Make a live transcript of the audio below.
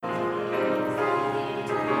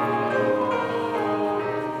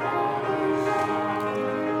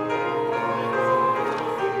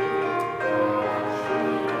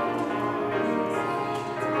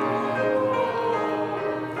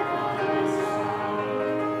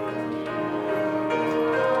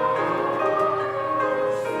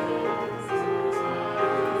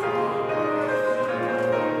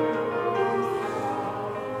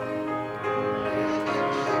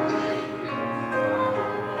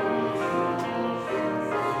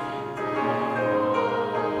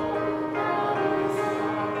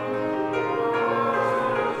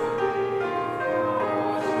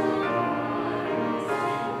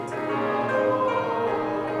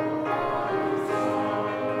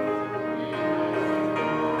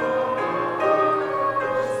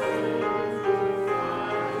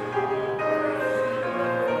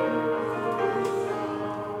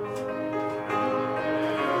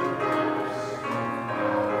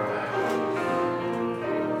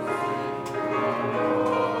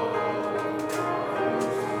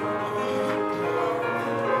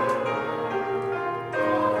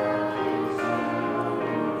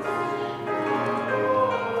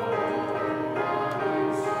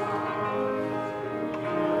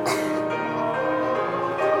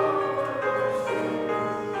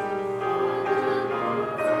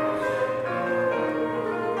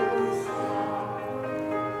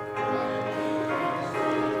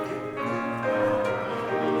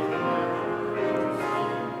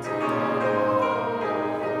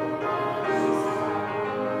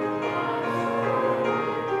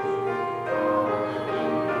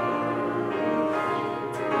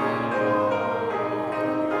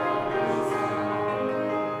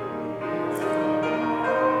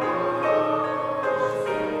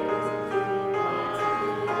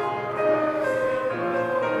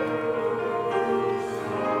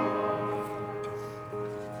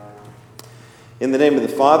In the name of the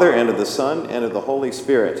Father, and of the Son, and of the Holy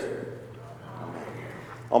Spirit. Amen.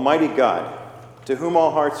 Almighty God, to whom all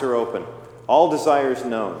hearts are open, all desires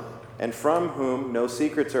known, and from whom no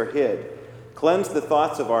secrets are hid, cleanse the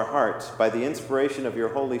thoughts of our hearts by the inspiration of your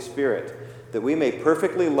Holy Spirit, that we may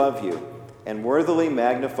perfectly love you and worthily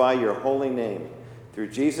magnify your holy name, through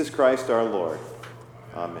Jesus Christ our Lord.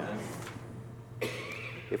 Amen.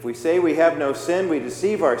 If we say we have no sin, we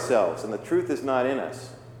deceive ourselves, and the truth is not in us.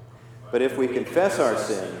 But if we confess our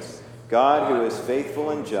sins, God, who is faithful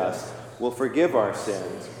and just, will forgive our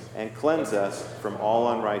sins and cleanse us from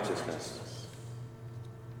all unrighteousness.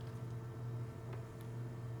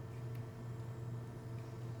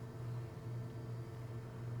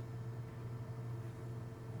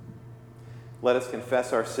 Let us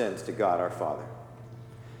confess our sins to God our Father.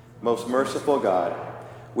 Most merciful God,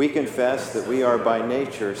 we confess that we are by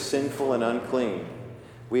nature sinful and unclean.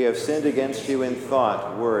 We have sinned against you in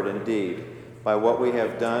thought, word, and deed, by what we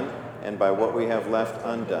have done and by what we have left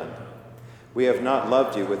undone. We have not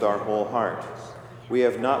loved you with our whole heart. We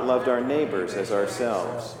have not loved our neighbors as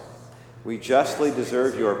ourselves. We justly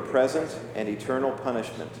deserve your present and eternal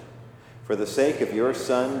punishment. For the sake of your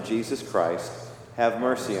Son, Jesus Christ, have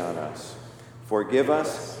mercy on us. Forgive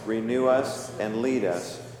us, renew us, and lead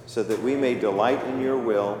us, so that we may delight in your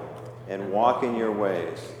will and walk in your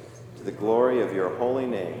ways, to the glory of your holy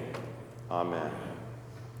name. Amen.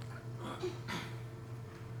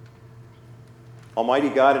 Almighty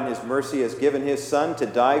God in his mercy has given his Son to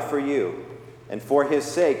die for you, and for his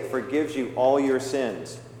sake forgives you all your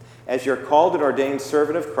sins. As your called and ordained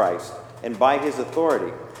servant of Christ, and by his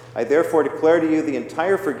authority, I therefore declare to you the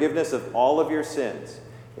entire forgiveness of all of your sins,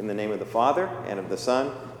 in the name of the Father, and of the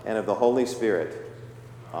Son, and of the Holy Spirit.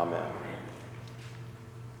 Amen.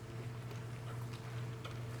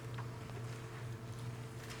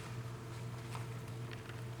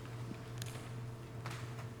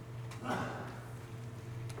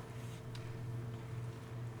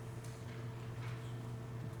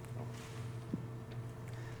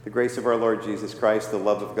 The grace of our Lord Jesus Christ, the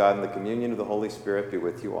love of God, and the communion of the Holy Spirit be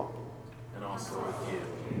with you all. And also with you.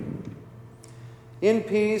 In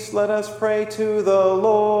peace, let us pray to the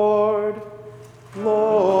Lord.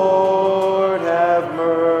 Lord, have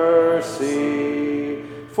mercy.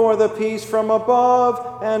 For the peace from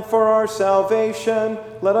above and for our salvation,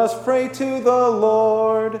 let us pray to the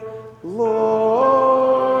Lord.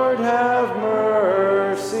 Lord, have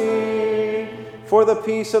mercy. For the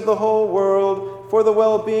peace of the whole world, for the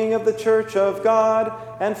well-being of the Church of God,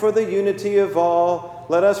 and for the unity of all,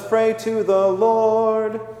 let us pray to the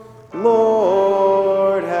Lord.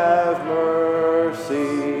 Lord, have mercy.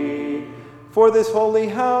 For this holy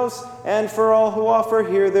house, and for all who offer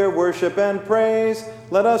here their worship and praise,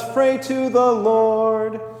 let us pray to the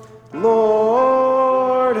Lord.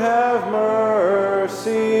 Lord, have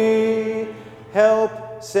mercy.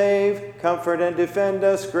 Help, save, comfort, and defend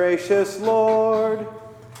us, gracious Lord.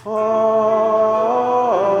 Amen.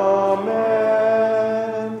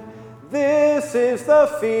 This is the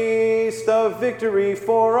feast of victory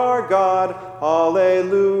for our God.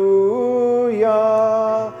 Alleluia.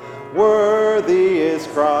 Worthy is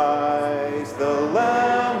Christ, the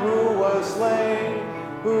Lamb who was slain,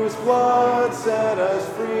 whose blood set us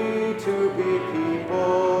free to be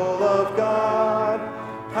people of God.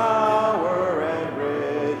 Power and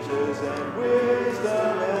riches and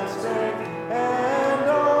wisdom and strength and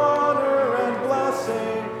honor and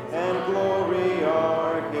blessing and glory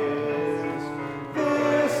are his.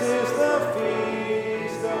 This is the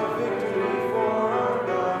feast of victory for our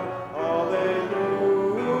God. Alleluia.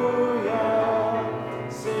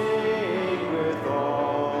 Sing with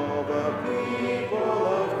all the people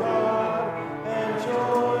of God and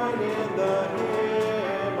join in the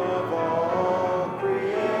hymn of all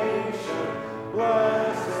creation.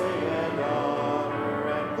 Blessing and honor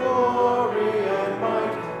and glory and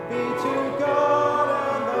might be to God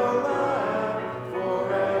and the Lamb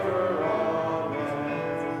forever.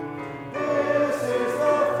 Amen. This is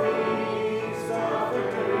the feast of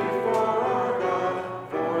victory for our God,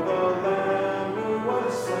 for the Lamb who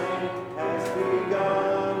was slain has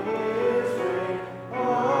begun his reign.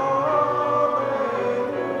 Alleluia,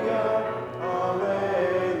 alleluia.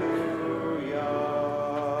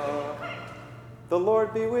 The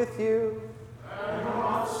Lord be with you. And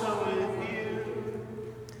also with you.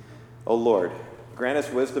 O Lord, grant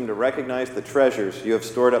us wisdom to recognize the treasures you have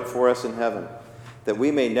stored up for us in heaven, that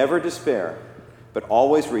we may never despair, but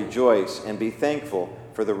always rejoice and be thankful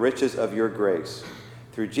for the riches of your grace.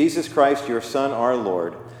 Through Jesus Christ, your Son, our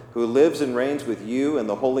Lord, who lives and reigns with you and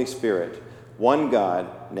the Holy Spirit, one God,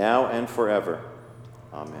 now and forever.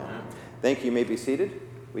 Amen. Thank you. You may be seated.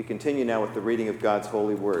 We continue now with the reading of God's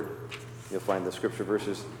holy word. You'll find the scripture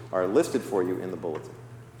verses are listed for you in the bulletin.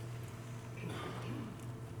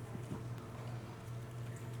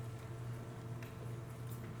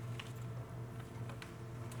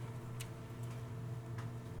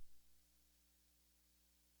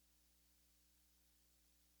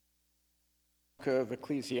 Of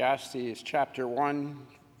Ecclesiastes, chapter 1,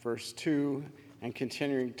 verse 2, and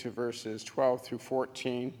continuing to verses 12 through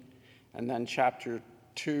 14, and then chapter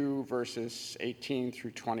 2, verses 18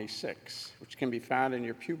 through 26, which can be found in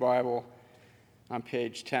your Pew Bible on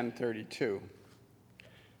page 1032.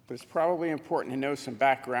 But it's probably important to know some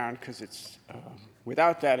background because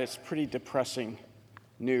without that, it's pretty depressing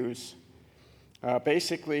news.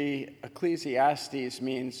 Basically, Ecclesiastes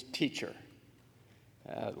means teacher.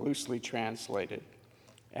 Loosely translated.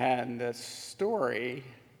 And the story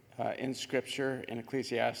in Scripture in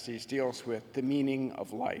Ecclesiastes deals with the meaning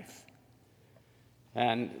of life.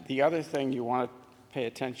 And the other thing you want to pay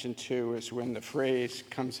attention to is when the phrase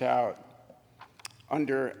comes out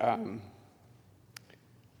under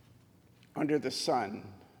the sun.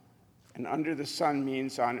 And under the sun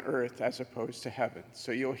means on earth as opposed to heaven.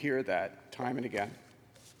 So you'll hear that time and again.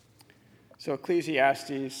 So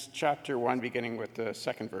Ecclesiastes chapter 1, beginning with the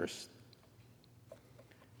second verse.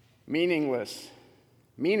 Meaningless,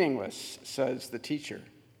 meaningless, says the teacher.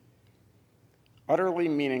 Utterly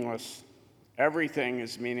meaningless. Everything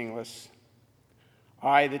is meaningless.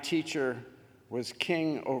 I, the teacher, was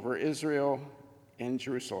king over Israel in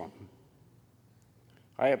Jerusalem.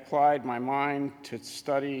 I applied my mind to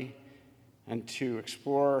study and to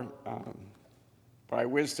explore by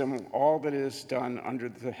wisdom all that is done under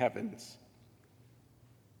the heavens.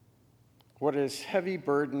 What is heavy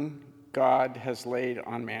burden God has laid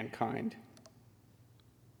on mankind.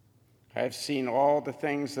 I have seen all the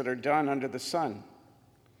things that are done under the sun.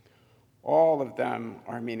 All of them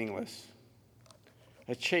are meaningless,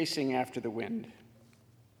 a chasing after the wind.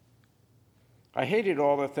 I hated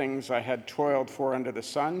all the things I had toiled for under the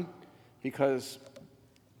sun because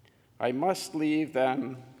I must leave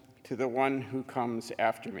them to the one who comes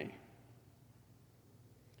after me,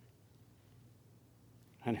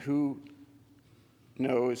 and who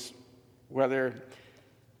knows whether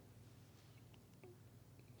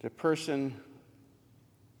the person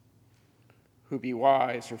who be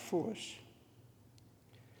wise or foolish.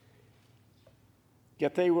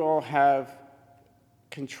 Yet they will have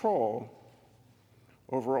control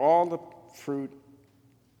over all the fruit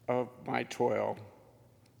of my toil,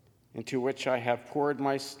 into which I have poured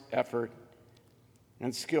my effort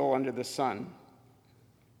and skill under the sun.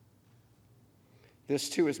 This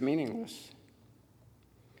too is meaningless.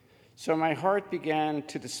 So my heart began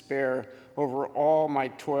to despair over all my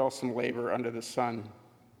toilsome labor under the sun.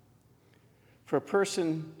 For a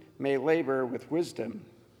person may labor with wisdom,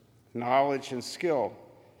 knowledge, and skill,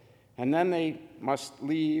 and then they must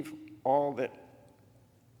leave all that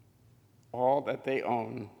they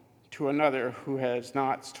own to another who has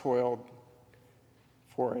not toiled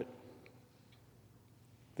for it.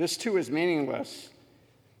 This too is meaningless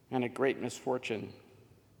and a great misfortune.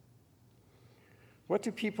 What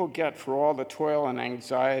do people get for all the toil and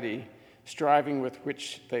anxiety, striving with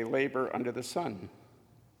which they labor under the sun?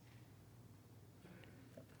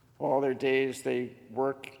 All their days they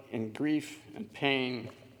work in grief and pain.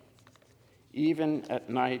 Even at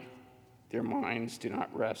night, their minds do not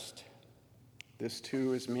rest. This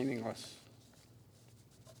too is meaningless.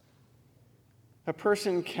 A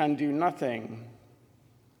person can do nothing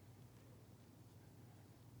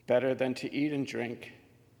better than to eat and drink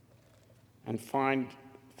and find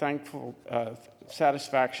thankful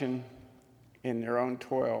satisfaction in their own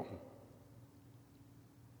toil.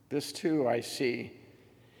 This too, I see,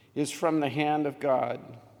 is from the hand of God,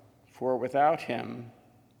 for without him,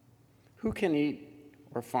 who can eat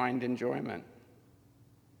or find enjoyment?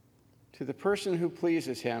 To the person who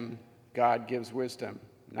pleases him, God gives wisdom,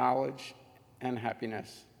 knowledge, and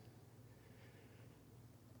happiness.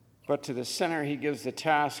 But to the sinner, he gives the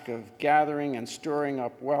task of gathering and storing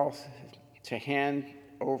up wealth to hand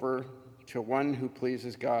over to one who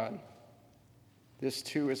pleases God. This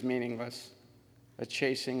too is meaningless, a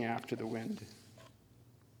chasing after the wind.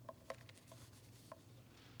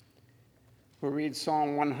 We'll read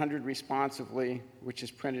Psalm 100 responsively, which is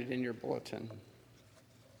printed in your bulletin.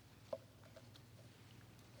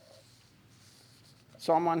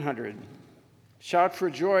 Psalm 100. Shout for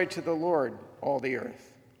joy to the Lord, all the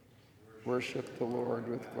earth. Worship the Lord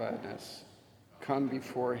with gladness. Come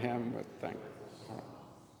before him with thanks.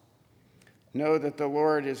 Know that the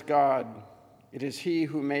Lord is God. It is he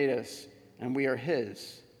who made us, and we are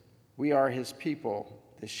his. We are his people,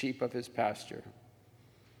 the sheep of his pasture.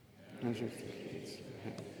 For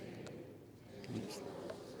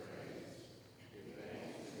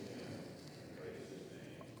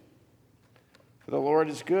the Lord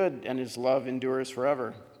is good, and his love endures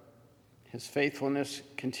forever. His faithfulness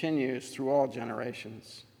continues through all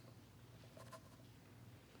generations.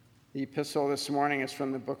 The epistle this morning is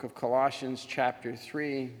from the book of Colossians, chapter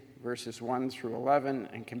 3, verses 1 through 11,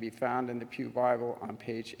 and can be found in the Pew Bible on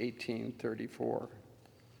page 1834.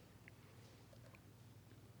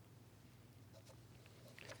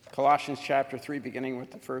 Colossians chapter 3, beginning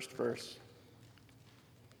with the first verse.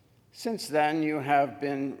 Since then you have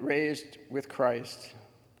been raised with Christ.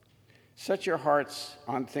 Set your hearts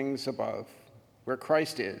on things above, where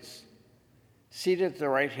Christ is, seated at the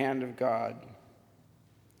right hand of God.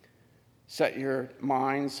 Set your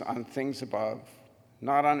minds on things above,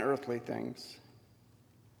 not on earthly things.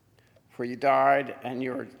 For you died, and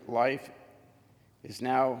your life is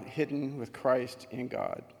now hidden with Christ in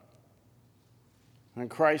God. When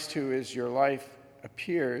Christ, who is your life,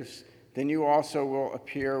 appears, then you also will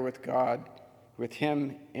appear with God, with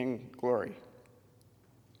him in glory.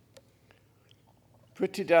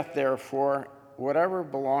 Put to death, therefore, whatever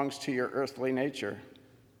belongs to your earthly nature: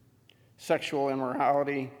 sexual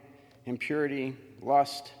immorality, impurity,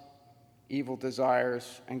 lust, evil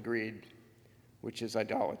desires, and greed, which is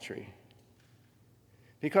idolatry.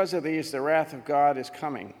 Because of these, the wrath of God is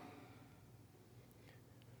coming.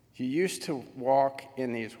 You used to walk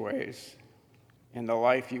in these ways in the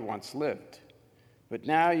life you once lived, but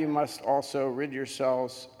now you must also rid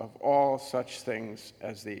yourselves of all such things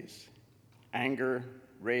as these: anger,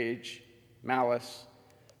 rage, malice,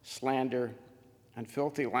 slander, and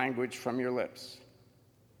filthy language from your lips.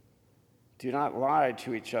 Do not lie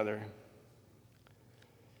to each other.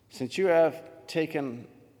 Since you have taken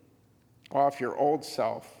off your old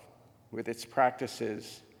self with its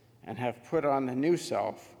practices and have put on the new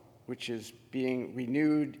self, which is being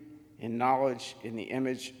renewed in knowledge in the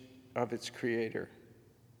image of its creator.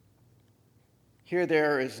 Here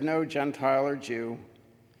there is no Gentile or Jew,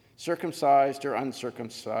 circumcised or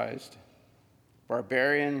uncircumcised,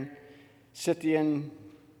 barbarian, Scythian,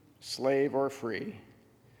 slave or free,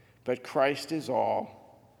 but Christ is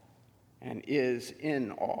all and is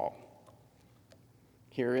in all.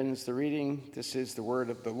 Here ends the reading. This is the word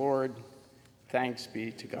of the Lord. Thanks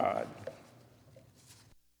be to God.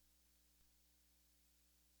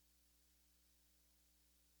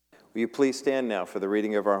 Will you please stand now for the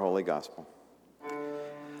reading of our Holy Gospel?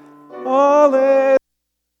 Alleluia.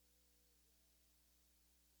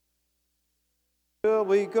 Till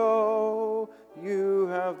we go, you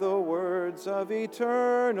have the words of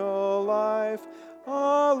eternal life.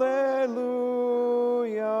 Alleluia.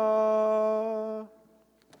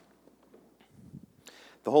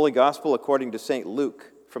 The Holy Gospel according to St. Luke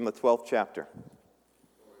from the 12th chapter.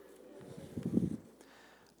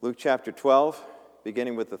 Luke chapter 12,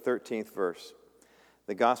 beginning with the 13th verse.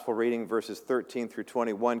 The Gospel reading, verses 13 through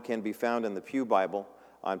 21, can be found in the Pew Bible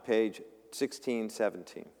on page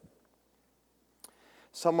 1617.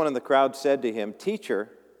 Someone in the crowd said to him,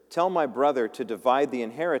 "Teacher, tell my brother to divide the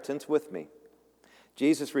inheritance with me."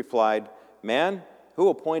 Jesus replied, "Man, who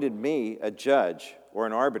appointed me a judge or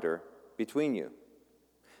an arbiter between you?"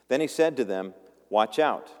 Then he said to them, "Watch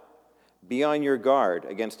out. Be on your guard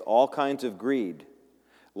against all kinds of greed.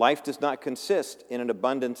 Life does not consist in an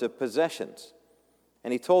abundance of possessions."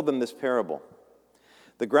 And he told them this parable.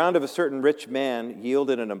 The ground of a certain rich man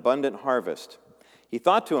yielded an abundant harvest. He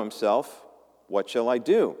thought to himself, "What shall I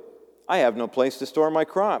do? I have no place to store my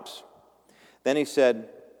crops." Then he said,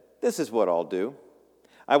 "This is what I'll do.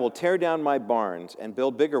 I will tear down my barns and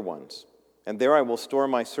build bigger ones, and there I will store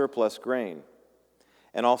my surplus grain.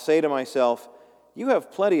 And I'll say to myself, you have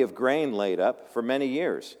plenty of grain laid up for many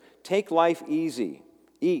years. Take life easy,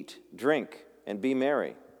 eat, drink, and be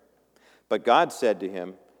merry." But God said to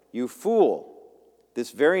him, "You fool,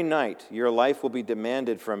 this very night your life will be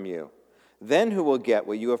demanded from you. Then who will get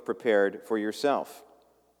what you have prepared for yourself?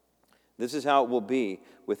 This is how it will be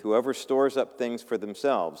with whoever stores up things for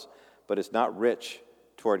themselves, but is not rich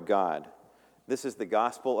toward God." This is the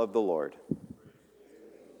gospel of the Lord.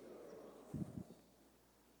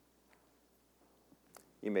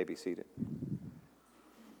 You may be seated.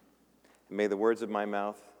 May the words of my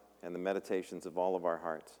mouth and the meditations of all of our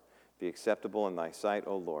hearts be acceptable in thy sight,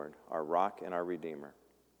 O Lord, our rock and our Redeemer.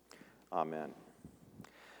 Amen.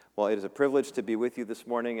 Well, it is a privilege to be with you this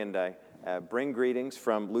morning, and I bring greetings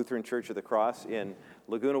from Lutheran Church of the Cross in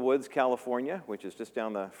Laguna Woods, California, which is just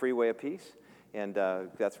down the freeway a piece. And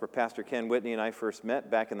that's where Pastor Ken Whitney and I first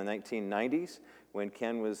met back in the 1990s when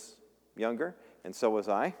Ken was younger, and so was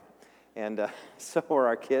I. And so were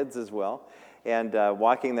our kids as well. and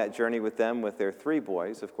walking that journey with them with their 3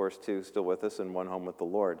 boys, of course, 2 still with us and 1 home with the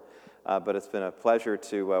Lord. But it's been a pleasure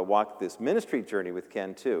to walk this ministry journey with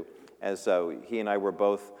Ken, too, as he and I were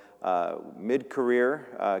both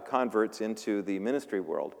mid-career converts into the ministry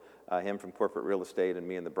world, him from corporate real estate and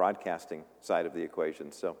me in the broadcasting side of the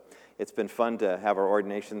equation. So it's been fun to have our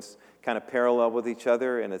ordinations kind of parallel with each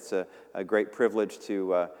other, and it's a great privilege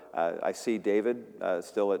to, I see David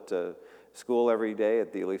still at school every day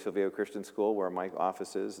at the Aliso Viejo Christian School where my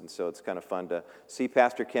office is, and so it's kind of fun to see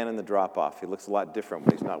Pastor Ken in the drop-off. He looks a lot different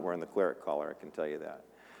when he's not wearing the cleric collar, I can tell you that.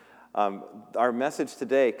 Our message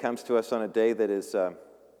today comes to us on a day that is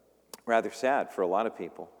rather sad for a lot of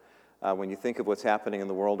people. When you think of what's happening in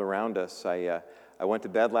the world around us, I went to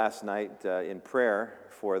bed last night in prayer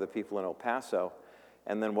for the people in El Paso,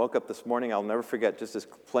 and then woke up this morning. I'll never forget, just as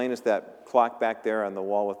plain as that clock back there on the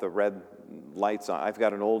wall with the red lights on. I've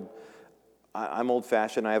got I'm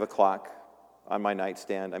old-fashioned. I have a clock on my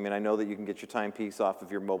nightstand. I mean, I know that you can get your timepiece off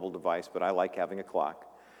of your mobile device, but I like having a clock.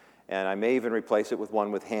 And I may even replace it with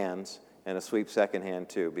one with hands and a sweep second hand,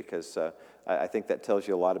 too, because I think that tells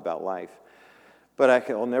you a lot about life.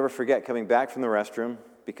 But I'll never forget coming back from the restroom,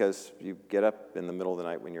 because you get up in the middle of the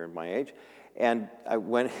night when you're my age, and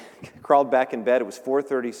I crawled back in bed. It was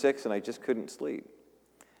 4:36, and I just couldn't sleep.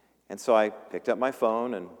 And so I picked up my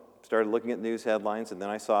phone and started looking at news headlines, and then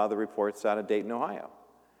I saw the reports out of Dayton, Ohio.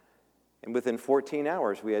 And within 14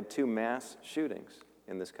 hours, we had 2 mass shootings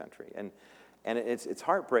in this country. And it's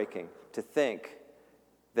heartbreaking to think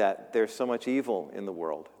that there's so much evil in the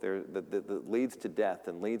world that leads to death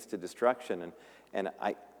and leads to destruction.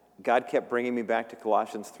 God kept bringing me back to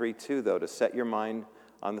Colossians 3:2, though, to set your mind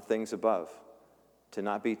on the things above, to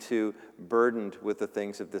not be too burdened with the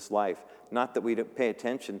things of this life. Not that we don't pay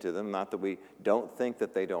attention to them, not that we don't think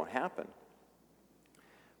that they don't happen.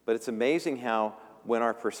 But it's amazing how when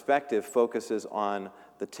our perspective focuses on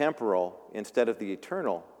the temporal instead of the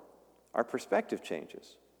eternal, our perspective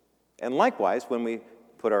changes. And likewise, when we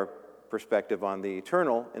put our perspective on the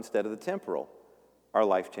eternal instead of the temporal, our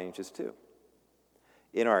life changes too.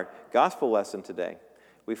 In our gospel lesson today,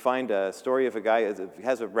 we find a story of a guy that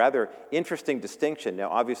has a rather interesting distinction. Now,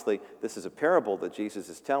 obviously, this is a parable that Jesus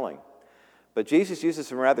is telling, but Jesus uses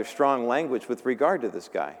some rather strong language with regard to this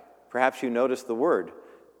guy. Perhaps you notice the word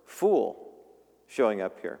fool showing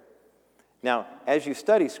up here. Now, as you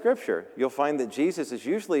study Scripture, you'll find that Jesus is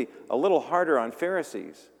usually a little harder on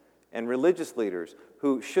Pharisees and religious leaders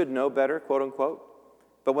who should know better, quote unquote.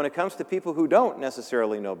 But when it comes to people who don't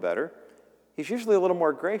necessarily know better, he's usually a little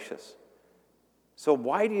more gracious. So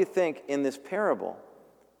why do you think in this parable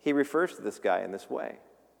he refers to this guy in this way?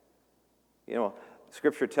 You know,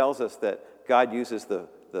 Scripture tells us that God uses the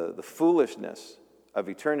foolishness of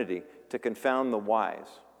eternity to confound the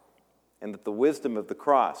wise, and that the wisdom of the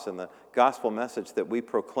cross and the gospel message that we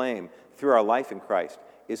proclaim through our life in Christ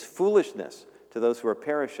is foolishness to those who are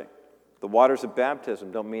perishing. The waters of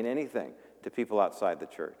baptism don't mean anything to people outside the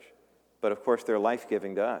church, but of course they're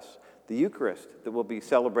life-giving to us. The Eucharist that we'll be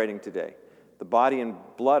celebrating today, the body and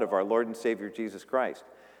blood of our Lord and Savior Jesus Christ,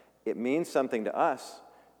 it means something to us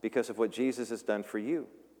because of what Jesus has done for you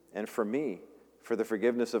and for me, for the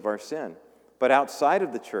forgiveness of our sin. But outside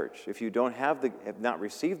of the church, if you have not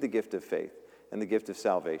received the gift of faith and the gift of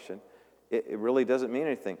salvation, it really doesn't mean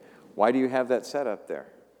anything. Why do you have that set up there?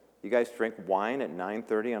 You guys drink wine at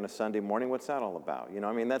 9:30 on a Sunday morning? What's that all about? You know,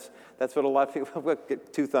 I mean, that's what a lot of people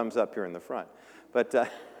get 2 thumbs up here in the front. But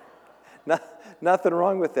nothing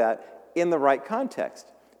wrong with that in the right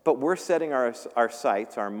context. But we're setting our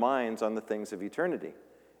sights, our minds on the things of eternity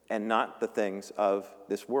and not the things of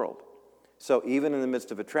this world. So even in the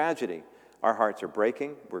midst of a tragedy, our hearts are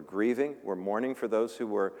breaking, we're grieving, we're mourning for those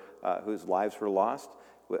whose lives were lost.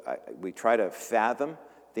 We try to fathom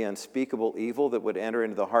the unspeakable evil that would enter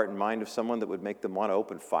into the heart and mind of someone that would make them want to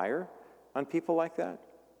open fire on people like that.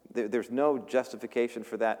 There's no justification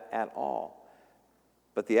for that at all.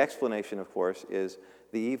 But the explanation, of course, is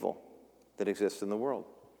the evil that exists in the world.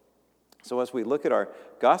 So as we look at our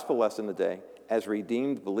gospel lesson today as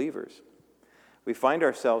redeemed believers, we find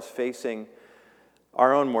ourselves facing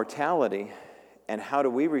our own mortality, and how do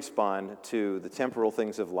we respond to the temporal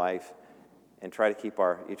things of life and try to keep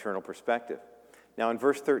our eternal perspective. Now in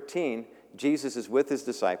verse 13, Jesus is with his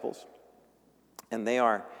disciples, and they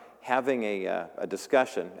are having a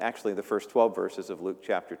discussion, actually the first 12 verses of Luke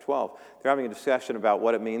chapter 12. They're having a discussion about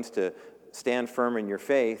what it means to stand firm in your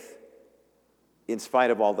faith in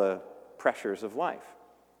spite of all the pressures of life.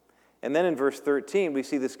 And then in verse 13, we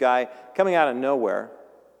see this guy coming out of nowhere,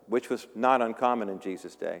 which was not uncommon in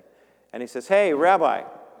Jesus' day. And he says, "Hey, Rabbi,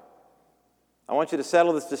 I want you to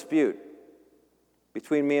settle this dispute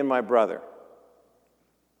between me and my brother."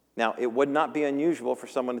 Now, it would not be unusual for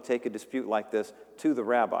someone to take a dispute like this to the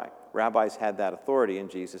rabbi. Rabbis had that authority in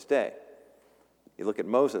Jesus' day. You look at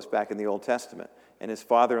Moses back in the Old Testament, and his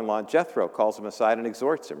father-in-law Jethro calls him aside and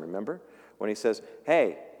exhorts him, remember? When he says,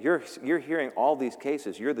 hey, you're hearing all these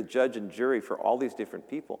cases. You're the judge and jury for all these different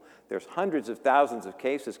people. There's hundreds of thousands of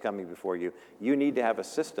cases coming before you. You need to have a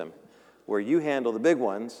system where you handle the big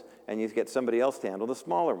ones and you get somebody else to handle the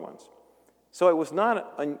smaller ones. So it was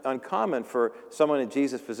not uncommon for someone in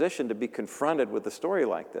Jesus' position to be confronted with a story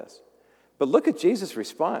like this. But look at Jesus'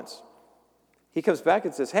 response. He comes back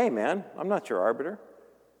and says, hey, man, I'm not your arbiter.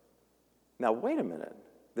 Now, wait a minute.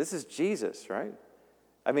 This is Jesus, right?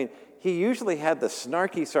 I mean, he usually had the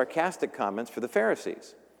snarky, sarcastic comments for the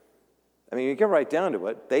Pharisees. I mean, you get right down to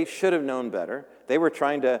it. They should have known better. They were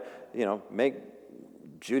trying to, make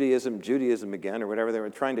Judaism again, or whatever. They were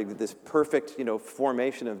trying to get this perfect,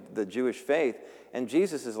 formation of the Jewish faith. And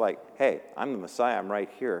Jesus is like, hey, I'm the Messiah. I'm right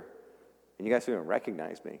here. And you guys don't even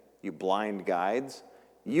recognize me. You blind guides.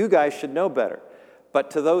 You guys should know better.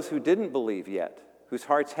 But to those who didn't believe yet, whose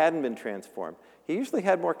hearts hadn't been transformed, he usually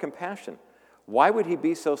had more compassion. Why would he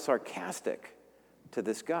be so sarcastic to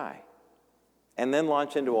this guy? And then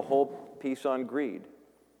launch into a whole piece on greed.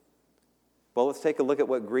 Well, let's take a look at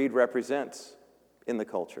what greed represents in the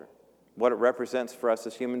culture, what it represents for us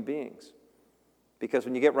as human beings. Because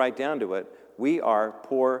when you get right down to it, we are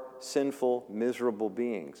poor, sinful, miserable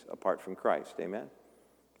beings apart from Christ. Amen?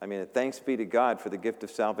 I mean, thanks be to God for the gift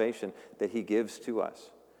of salvation that he gives to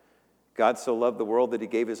us. God so loved the world that he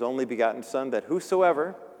gave his only begotten Son, that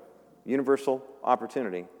whosoever, universal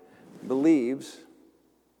opportunity, believes,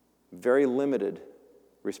 very limited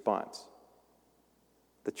response.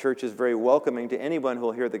 The church is very welcoming to anyone who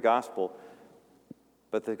will hear the gospel,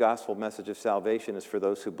 but the gospel message of salvation is for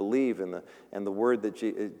those who believe, and the word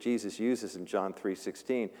that Jesus uses in John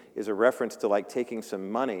 3:16 is a reference to like taking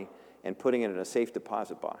some money and putting it in a safe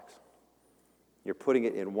deposit box. You're putting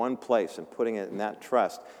it in one place and putting it in that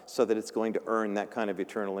trust so that it's going to earn that kind of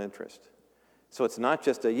eternal interest. So it's not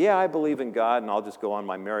just I believe in God and I'll just go on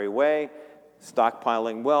my merry way,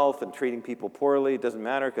 stockpiling wealth and treating people poorly. It doesn't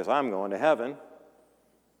matter because I'm going to heaven.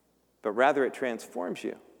 But rather it transforms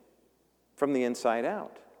you from the inside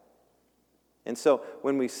out. And so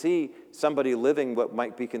when we see somebody living what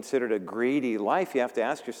might be considered a greedy life, you have to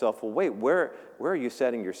ask yourself, well, wait, where are you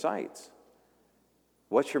setting your sights?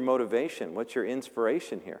 What's your motivation? What's your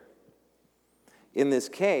inspiration here? In this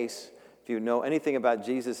case, if you know anything about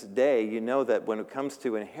Jesus' day, you know that when it comes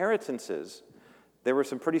to inheritances, there were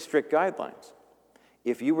some pretty strict guidelines.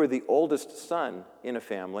 If you were the oldest son in a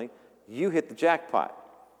family, you hit the jackpot.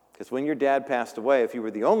 Because when your dad passed away, if you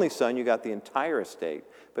were the only son, you got the entire estate.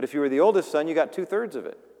 But if you were the oldest son, you got 2/3 of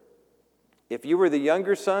it. If you were the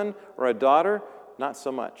younger son or a daughter, not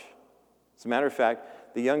so much. As a matter of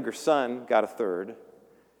fact, the younger son got 1/3,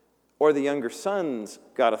 or the younger sons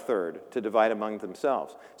got 1/3 to divide among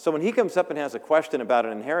themselves. So when he comes up and has a question about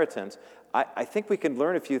an inheritance, I think we can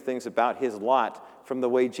learn a few things about his lot from the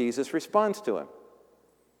way Jesus responds to him.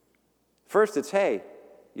 First, it's, hey,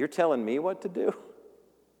 you're telling me what to do?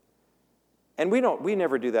 And we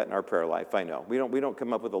never do that in our prayer life, I know. We don't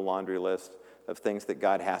come up with a laundry list of things that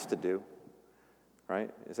God has to do,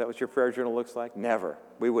 right? Is that what your prayer journal looks like? Never.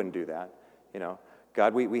 We wouldn't do that,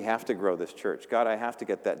 God, we have to grow this church. God, I have to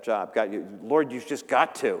get that job. God, Lord, you've just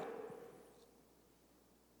got to.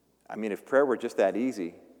 I mean, if prayer were just that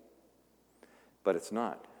easy, but it's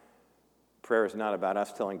not. Prayer is not about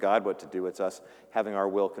us telling God what to do. It's us having our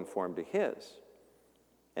will conform to his.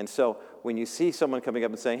 And so when you see someone coming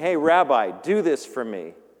up and saying, hey, Rabbi, do this for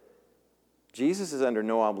me, Jesus is under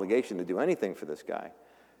no obligation to do anything for this guy.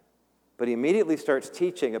 But he immediately starts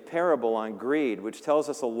teaching a parable on greed, which tells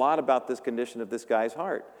us a lot about this condition of this guy's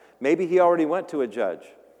heart. Maybe he already went to a judge,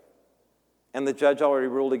 and the judge already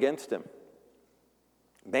ruled against him.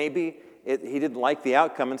 Maybe he didn't like the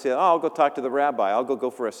outcome and said, I'll go talk to the rabbi. I'll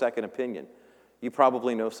go for a second opinion. You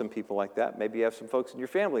probably know some people like that. Maybe you have some folks in your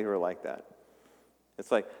family who are like that.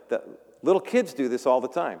 It's like the little kids do this all the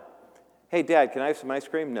time. Hey, Dad, can I have some ice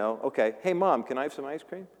cream? No. Okay. Hey, Mom, can I have some ice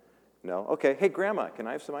cream? No. Okay. Hey, Grandma, can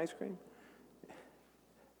I have some ice cream?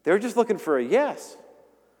 They're just looking for a yes.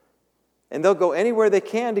 And they'll go anywhere they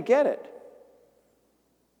can to get it.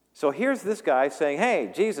 So here's this guy saying,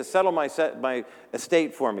 hey, Jesus, settle my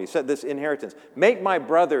estate for me, set this inheritance. Make my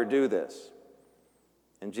brother do this.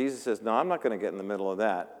 And Jesus says, no, I'm not going to get in the middle of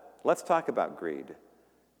that. Let's talk about greed.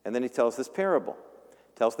 And then he tells this parable.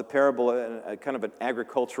 Tells the parable, a kind of an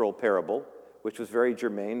agricultural parable, which was very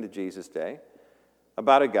germane to Jesus' day,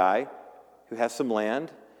 about a guy who has some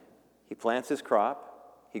land. He plants his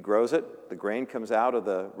crop. He grows it. The grain comes out of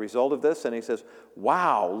the result of this, and he says,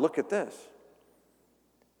 wow, look at this.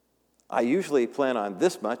 I usually plan on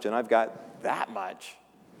this much, and I've got that much.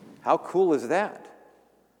 How cool is that?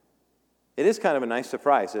 It is kind of a nice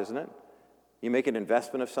surprise, isn't it? You make an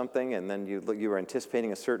investment of something, and then you are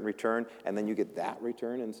anticipating a certain return, and then you get that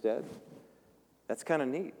return instead. That's kind of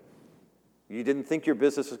neat. You didn't think your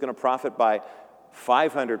business was going to profit by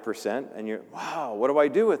 500%, and you're, wow, what do I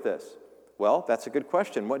do with this? Well, that's a good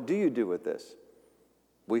question. What do you do with this?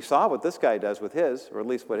 We saw what this guy does with his, or at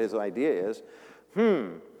least what his idea is.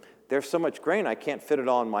 There's so much grain, I can't fit it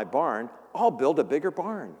all in my barn. I'll build a bigger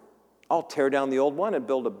barn. I'll tear down the old one and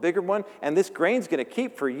build a bigger one, and this grain's going to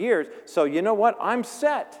keep for years. So you know what? I'm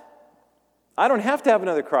set. I don't have to have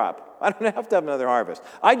another crop. I don't have to have another harvest.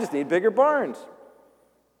 I just need bigger barns.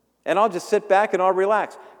 And I'll just sit back and I'll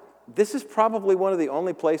relax. This is probably one of the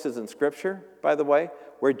only places in Scripture, by the way,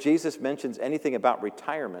 where Jesus mentions anything about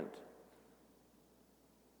retirement.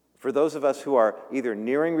 For those of us who are either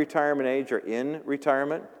nearing retirement age or in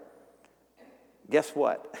retirement, guess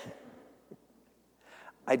what?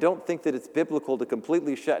 I don't think that it's biblical to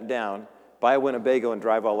completely shut down, buy a Winnebago, and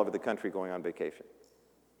drive all over the country going on vacation.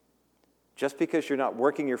 Just because you're not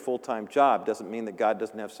working your full-time job doesn't mean that God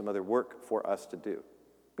doesn't have some other work for us to do.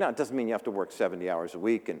 Now, it doesn't mean you have to work 70 hours a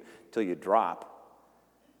week until you drop.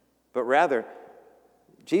 But rather,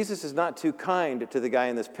 Jesus is not too kind to the guy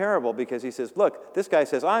in this parable because he says, look, this guy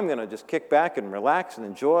says, I'm going to just kick back and relax and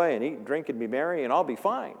enjoy and eat and drink and be merry and I'll be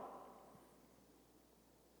fine.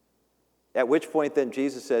 At which point then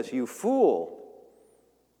Jesus says, you fool,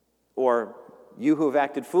 or you who have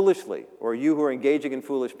acted foolishly, or you who are engaging in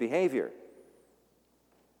foolish behavior.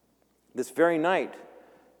 This very night,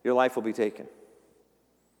 your life will be taken.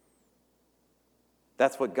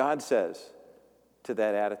 That's what God says to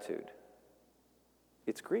that attitude.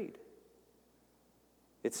 It's greed.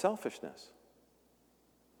 It's selfishness.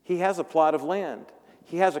 He has a plot of land.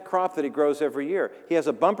 He has a crop that he grows every year. He has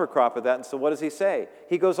a bumper crop of that, and so what does he say?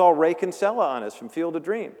 He goes all Ray Kinsella on us from Field of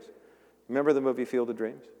Dreams. Remember the movie Field of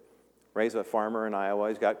Dreams? Ray's a farmer in Iowa.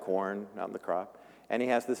 He's got corn out in the crop. And he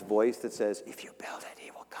has this voice that says, if you build it, he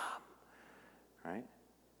will come. Right?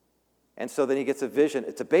 And so then he gets a vision.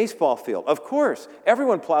 It's a baseball field. Of course,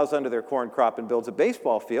 everyone plows under their corn crop and builds a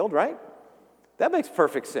baseball field, right? That makes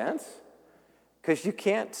perfect sense. Because you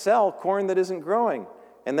can't sell corn that isn't growing.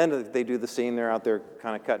 And then they do the scene. They're out there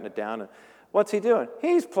kind of cutting it down. And what's he doing?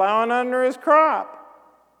 He's plowing under his crop.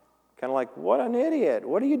 Kind of like, what an idiot.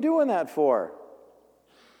 What are you doing that for?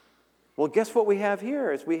 Well, guess what we have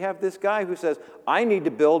here is we have this guy who says, I need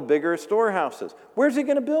to build bigger storehouses. Where's he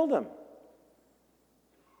going to build them?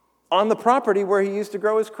 On the property where he used to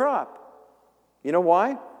grow his crop. You know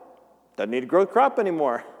why? Doesn't need to grow crop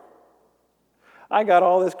anymore. I got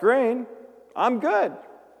all this grain. I'm good.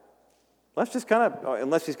 Let's just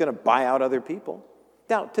unless he's going to buy out other people.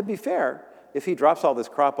 Now, to be fair, if he drops all this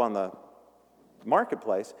crop on the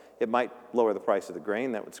marketplace, it might lower the price of the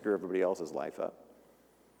grain. That would screw everybody else's life up.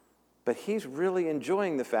 But he's really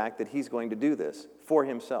enjoying the fact that he's going to do this for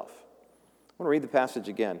himself. I want to read the passage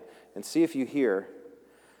again and see if you hear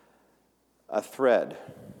a thread.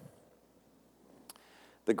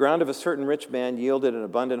 The ground of a certain rich man yielded an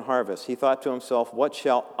abundant harvest. He thought to himself, what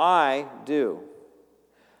shall I do?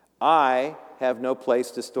 I have no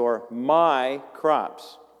place to store my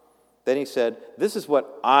crops. Then he said, this is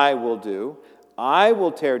what I will do. I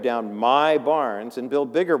will tear down my barns and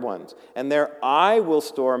build bigger ones, and there I will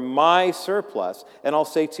store my surplus, and I'll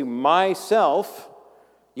say to myself,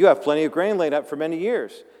 you have plenty of grain laid up for many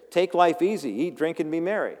years. Take life easy, eat, drink, and be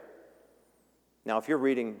merry. Now, if you're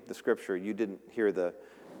reading the scripture, you didn't hear the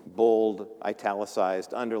bold,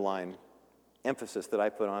 italicized, underlined emphasis that I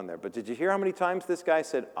put on there. But did you hear how many times this guy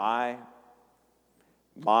said, I,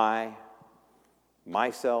 my,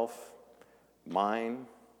 myself, mine?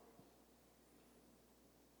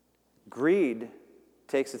 Greed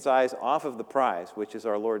takes its eyes off of the prize, which is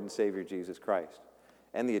our Lord and Savior Jesus Christ,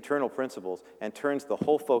 and the eternal principles, and turns the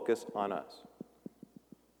whole focus on us.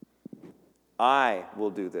 I will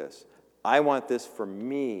do this. I want this for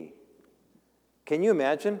me. Can you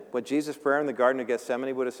imagine what Jesus' prayer in the Garden of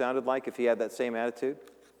Gethsemane would have sounded like if he had that same attitude?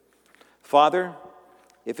 Father,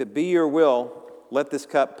 if it be your will, let this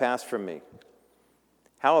cup pass from me.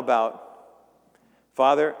 How about,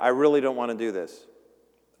 Father, I really don't want to do this.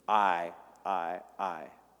 I.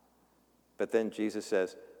 But then Jesus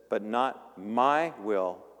says, but not my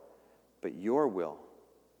will, but your will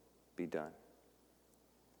be done.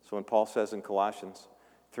 So when Paul says in Colossians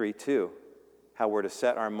 3:2, how we're to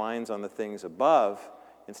set our minds on the things above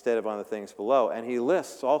instead of on the things below, and he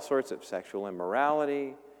lists all sorts of sexual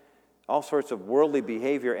immorality, all sorts of worldly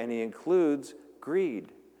behavior, and he includes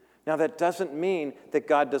greed. Now, that doesn't mean that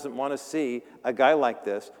God doesn't want to see a guy like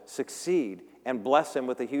this succeed and bless him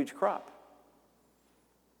with a huge crop.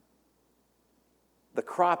 The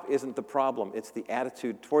crop isn't the problem. It's the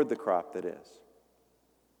attitude toward the crop that is.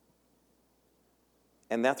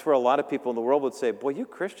 And that's where a lot of people in the world would say, boy, you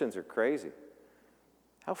Christians are crazy.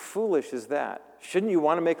 How foolish is that? Shouldn't you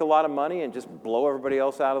want to make a lot of money and just blow everybody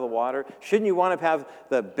else out of the water? Shouldn't you want to have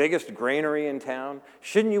the biggest granary in town?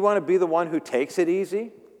 Shouldn't you want to be the one who takes it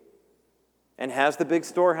easy and has the big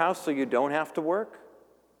storehouse so you don't have to work?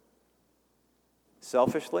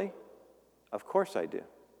 Selfishly, of course I do.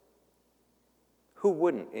 Who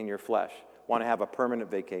wouldn't, in your flesh, want to have a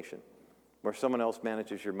permanent vacation where someone else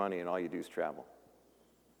manages your money and all you do is travel?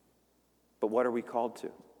 But what are we called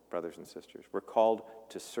to, brothers and sisters? We're called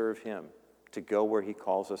to serve him, to go where he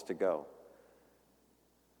calls us to go,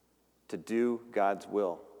 to do God's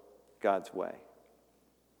will, God's way.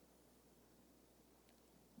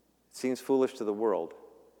 It seems foolish to the world,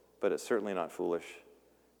 but it's certainly not foolish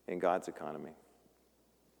in God's economy.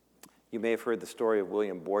 You may have heard the story of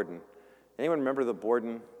William Borden. Anyone remember the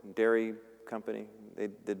Borden Dairy Company? They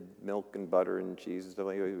did milk and butter and cheese and stuff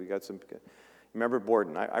like that. We got some. Remember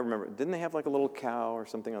Borden? I remember. Didn't they have like a little cow or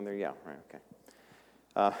something on there? Yeah, right,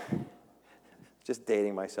 okay. Just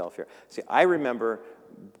dating myself here. See, I remember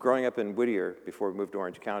growing up in Whittier before we moved to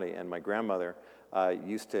Orange County, and my grandmother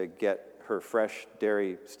used to get her fresh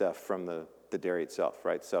dairy stuff from the dairy itself,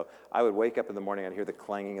 right? So I would wake up in the morning, I'd hear the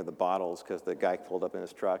clanging of the bottles because the guy pulled up in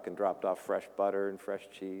his truck and dropped off fresh butter and fresh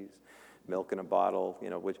cheese, milk in a bottle,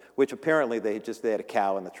 which apparently they had a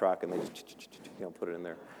cow in the truck and they just put it in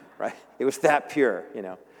there, right? It was that pure,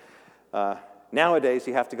 Nowadays,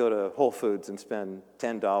 you have to go to Whole Foods and spend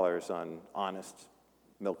 $10 on Honest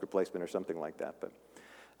milk replacement or something like that.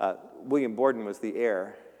 But William Borden was the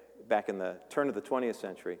heir, back in the turn of the 20th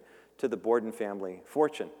century, to the Borden family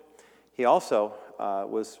fortune. He also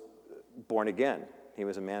was born again. He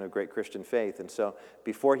was a man of great Christian faith. And so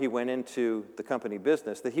before he went into the company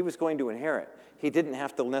business that he was going to inherit, he didn't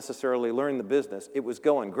have to necessarily learn the business. It was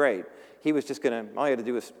going great. He was just all he had to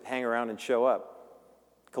do was hang around and show up,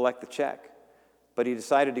 collect the check. But he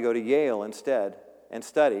decided to go to Yale instead and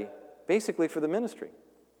study, basically for the ministry.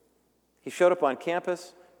 He showed up on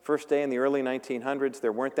campus, first day in the early 1900s.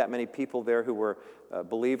 There weren't that many people there who were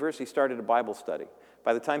believers. He started a Bible study.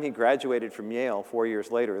 By the time he graduated from Yale 4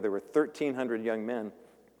 years later, there were 1,300 young men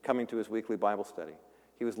coming to his weekly Bible study.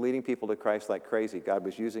 He was leading people to Christ like crazy. God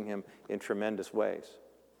was using him in tremendous ways.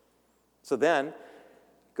 So then,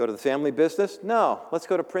 go to the family business? No, let's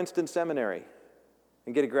go to Princeton Seminary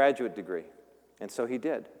and get a graduate degree. And so he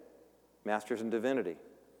did, master's in divinity.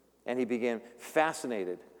 And he began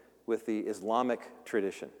fascinated with the Islamic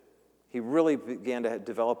tradition. He really began to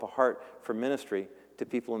develop a heart for ministry to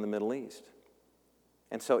people in the Middle East.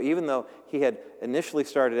 And so even though he had initially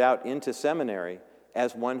started out into seminary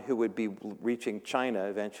as one who would be reaching China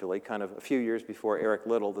eventually, kind of a few years before Eric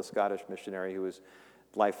Liddell, the Scottish missionary whose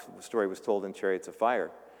life story was told in Chariots of Fire,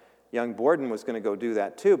 young Borden was going to go do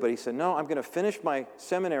that too, but he said, no, I'm going to finish my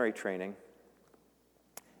seminary training,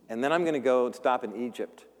 and then I'm going to go and stop in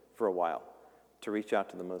Egypt for a while to reach out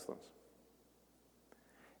to the Muslims.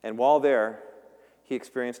 And while there, he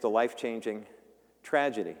experienced a life-changing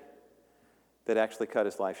tragedy that actually cut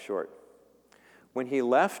his life short. When he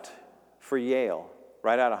left for Yale,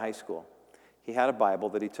 right out of high school, he had a Bible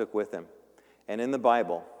that he took with him. And in the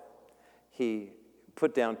Bible, he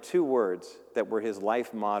put down 2 words that were his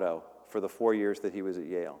life motto for the 4 years that he was at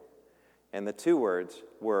Yale. And the 2 words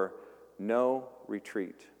were, no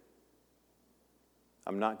retreat.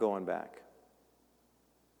 I'm not going back.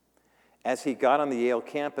 As he got on the Yale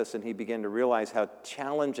campus and he began to realize how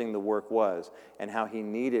challenging the work was and how he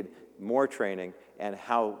needed more training and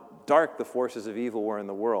how dark the forces of evil were in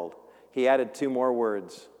the world, he added 2 more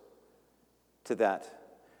words to that.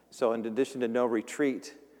 So in addition to no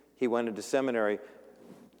retreat, he went into seminary,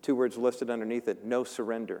 2 words listed underneath it, no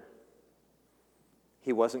surrender.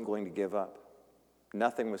 He wasn't going to give up.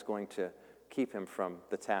 Nothing was going to keep him from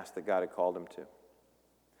the task that God had called him to.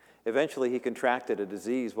 Eventually, he contracted a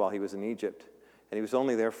disease while he was in Egypt, and he was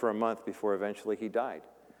only there for a month before eventually he died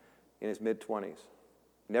in his mid-20s,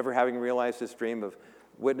 never having realized his dream of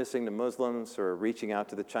witnessing to Muslims or reaching out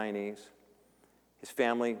to the Chinese. His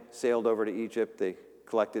family sailed over to Egypt. They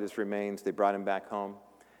collected his remains. They brought him back home.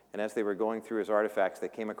 And as they were going through his artifacts, they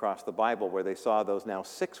came across the Bible where they saw those now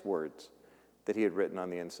 6 words that he had written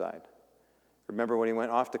on the inside. Remember, when he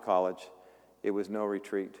went off to college, it was no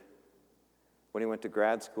retreat. When he went to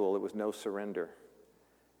grad school, it was no surrender.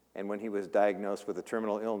 And when he was diagnosed with a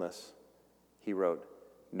terminal illness, he wrote,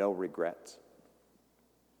 no regrets.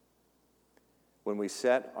 When we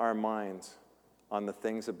set our minds on the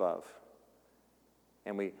things above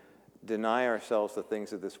and we deny ourselves the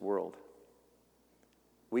things of this world,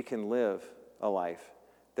 we can live a life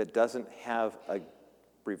that doesn't have a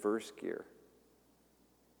reverse gear.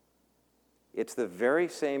 It's the very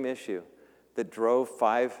same issue that drove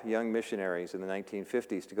 5 young missionaries in the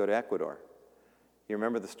 1950s to go to Ecuador. You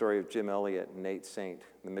remember the story of Jim Elliot and Nate Saint,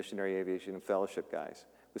 the Missionary Aviation and Fellowship guys.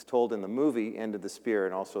 It was told in the movie End of the Spear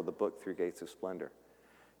and also the book Through Gates of Splendor.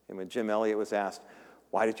 And when Jim Elliot was asked,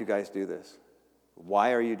 why did you guys do this?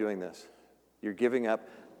 Why are you doing this? You're giving up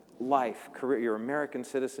life, career, you're American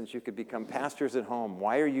citizens, you could become pastors at home.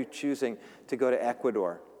 Why are you choosing to go to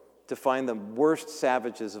Ecuador to find the worst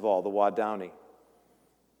savages of all, the Wadani,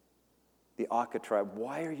 the Aka tribe?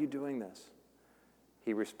 Why are you doing this?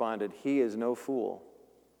 He responded, he is no fool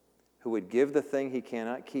who would give the thing he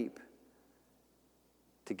cannot keep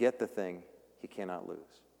to get the thing he cannot lose.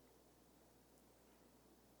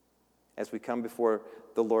 As we come before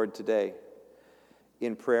the Lord today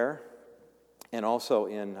in prayer and also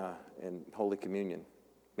in Holy Communion,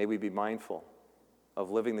 may we be mindful of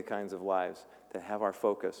living the kinds of lives that have our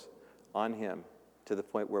focus on Him to the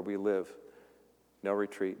point where we live no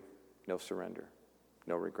retreat, no surrender,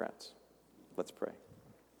 no regrets. Let's pray.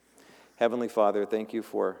 Heavenly Father, thank you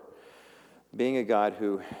for being a God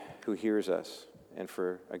who hears us and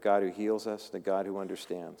for a God who heals us and a God who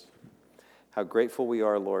understands. How grateful we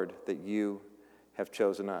are, Lord, that you have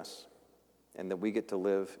chosen us and that we get to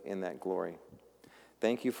live in that glory.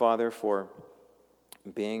 Thank you, Father, for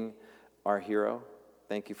being our hero.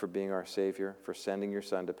 Thank you for being our Savior, for sending your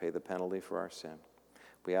Son to pay the penalty for our sin.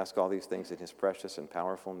 We ask all these things in his precious and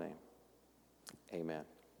powerful name. Amen.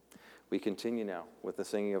 We continue now with the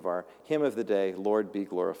singing of our hymn of the day, Lord Be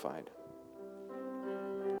Glorified.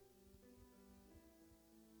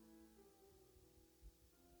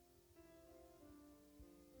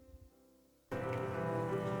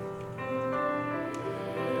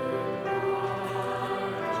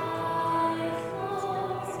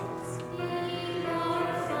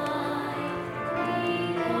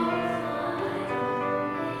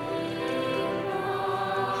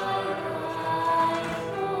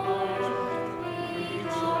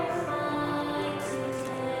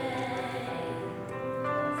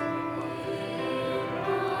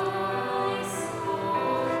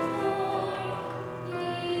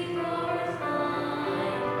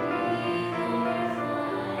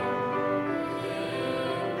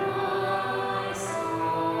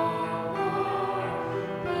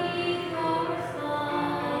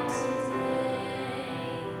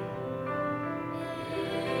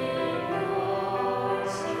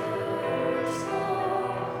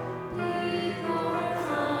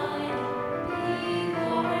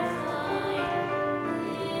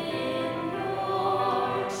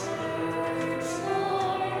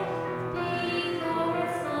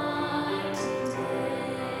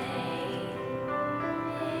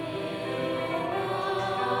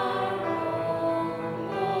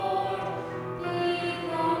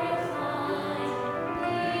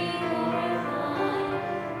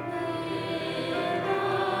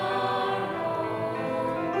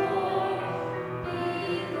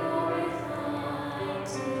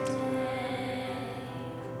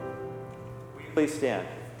 Please stand.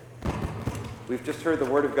 We've just heard the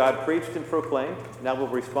Word of God preached and proclaimed. Now we'll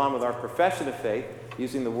respond with our profession of faith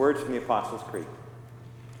using the words from the Apostles' Creed.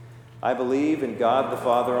 I believe in God the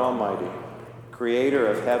Father Almighty, creator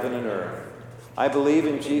of heaven and earth. I believe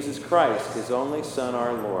in Jesus Christ, his only Son,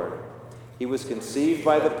 our Lord. He was conceived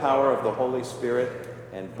by the power of the Holy Spirit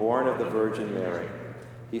and born of the Virgin Mary.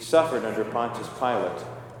 He suffered under Pontius Pilate,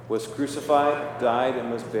 was crucified, died,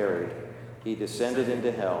 and was buried. He descended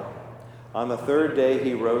into hell. On the third day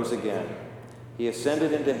he rose again. He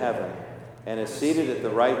ascended into heaven and is seated at the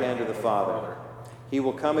right hand of the Father. He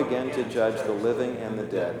will come again to judge the living and the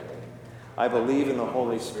dead. I believe in the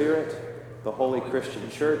Holy Spirit, the holy Christian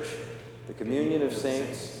Church, the communion of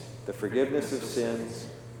saints, the forgiveness of sins,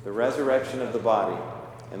 the resurrection of the body,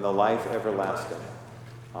 and the life everlasting.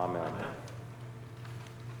 Amen.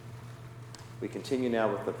 We continue now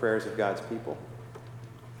with the prayers of God's people.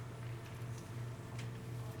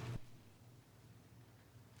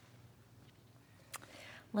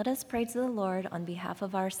 Let us pray to the Lord on behalf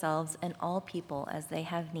of ourselves and all people as they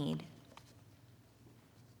have need.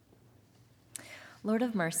 Lord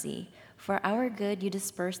of mercy, for our good you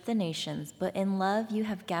dispersed the nations, but in love you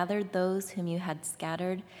have gathered those whom you had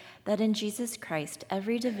scattered, that in Jesus Christ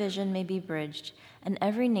every division may be bridged and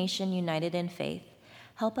every nation united in faith.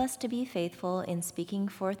 Help us to be faithful in speaking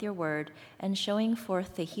forth your word and showing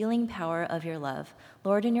forth the healing power of your love.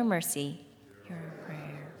 Lord, in your mercy, hear our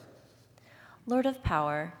prayer. Lord of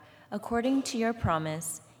power, according to your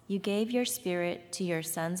promise, you gave your Spirit to your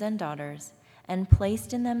sons and daughters and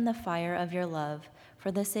placed in them the fire of your love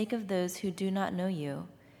for the sake of those who do not know you.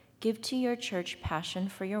 Give to your church passion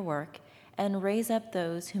for your work and raise up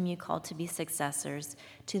those whom you call to be successors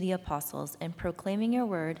to the apostles in proclaiming your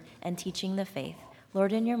word and teaching the faith.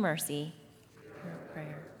 Lord, in your mercy, hear our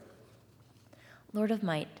prayer. Lord of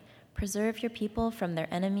might, preserve your people from their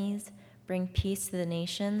enemies, bring peace to the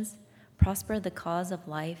nations, prosper the cause of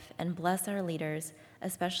life, and bless our leaders,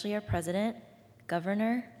 especially our president,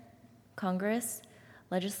 governor, Congress,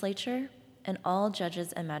 legislature, and all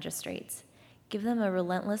judges and magistrates. Give them a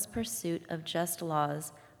relentless pursuit of just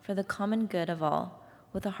laws for the common good of all,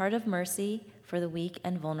 with a heart of mercy for the weak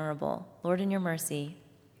and vulnerable. Lord, in your mercy,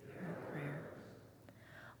 hear our prayer.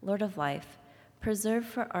 Lord of life, preserve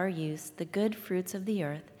for our use the good fruits of the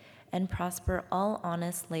earth and prosper all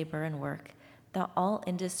honest labor and work, that all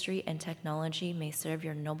industry and technology may serve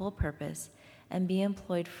your noble purpose and be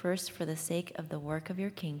employed first for the sake of the work of your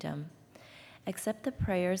kingdom. Accept the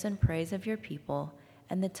prayers and praise of your people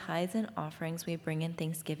and the tithes and offerings we bring in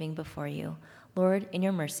thanksgiving before you. Lord, in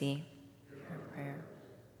your mercy, hear our prayer.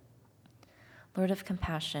 Lord of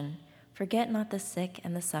compassion, forget not the sick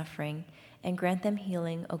and the suffering, and grant them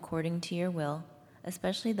healing according to your will,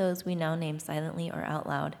 especially those we now name silently or out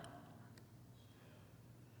loud.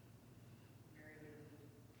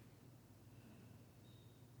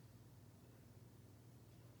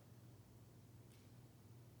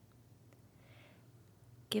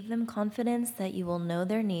 Give them confidence that you will know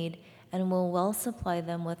their need and will well supply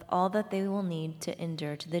them with all that they will need to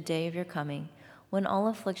endure to the day of your coming, when all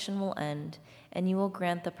affliction will end, and you will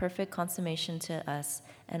grant the perfect consummation to us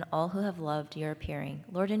and all who have loved your appearing.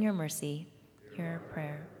 Lord, in your mercy, hear our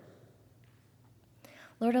prayer.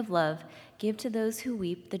 Lord of love, give to those who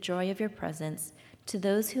weep the joy of your presence, to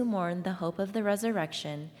those who mourn the hope of the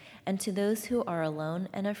resurrection, and to those who are alone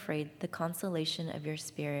and afraid the consolation of your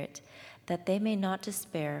Spirit, that they may not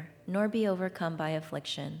despair nor be overcome by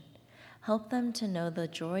affliction. Help them to know the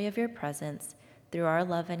joy of your presence through our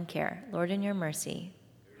love and care. Lord, in your mercy,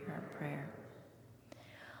 hear our prayer.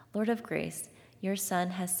 Lord of grace, your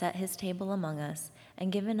Son has set his table among us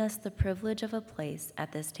and given us the privilege of a place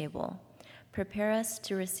at this table. Prepare us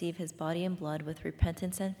to receive his body and blood with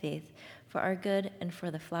repentance and faith for our good and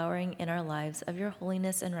for the flowering in our lives of your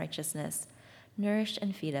holiness and righteousness. Nourish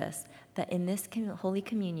and feed us, that in this Holy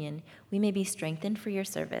Communion we may be strengthened for your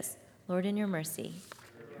service. Lord, in your mercy,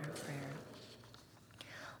 hear our prayer.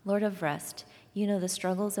 Lord of rest, you know the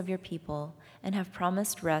struggles of your people and have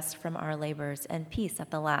promised rest from our labors and peace at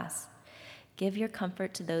the last. Give your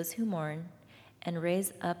comfort to those who mourn and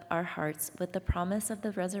raise up our hearts with the promise of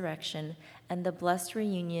the resurrection and the blessed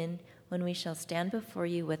reunion when we shall stand before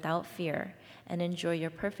you without fear and enjoy your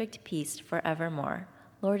perfect peace forevermore.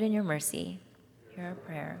 Lord, in your mercy, hear our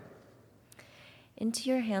prayer. Into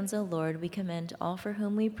your hands, O Lord, we commend all for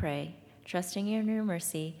whom we pray, trusting in your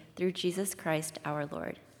mercy through Jesus Christ our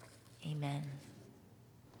Lord. Amen.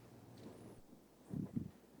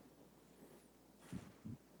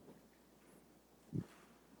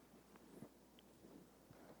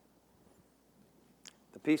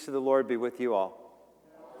 The peace of the Lord be with you all.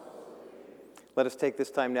 Let us take this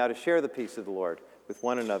time now to share the peace of the Lord with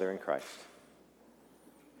one another in Christ.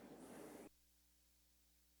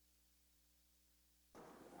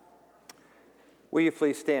 Will you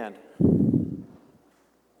please stand?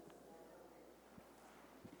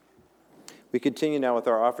 We continue now with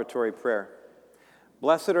our offertory prayer.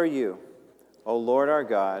 Blessed are you, O Lord our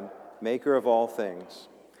God, maker of all things.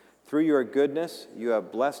 Through your goodness, you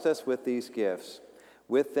have blessed us with these gifts.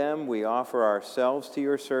 With them, we offer ourselves to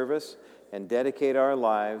your service and dedicate our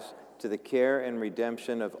lives to the care and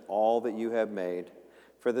redemption of all that you have made.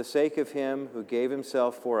 For the sake of him who gave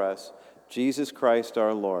himself for us, Jesus Christ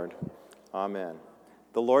our Lord. Amen.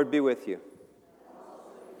 The Lord be with you.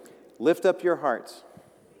 Lift up your hearts.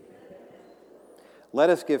 Let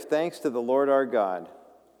us give thanks to the Lord our God.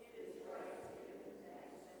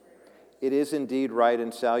 It is indeed right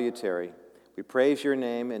and salutary. We praise your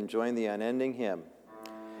name and join the unending hymn.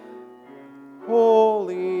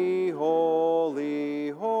 Holy, holy,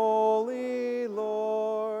 holy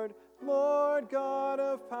Lord, Lord God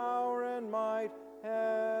of power and might,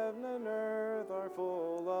 heaven and earth are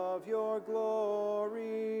full of your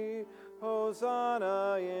glory.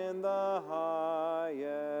 Hosanna in the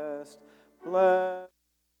highest. Blessed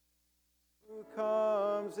who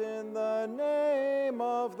comes in the name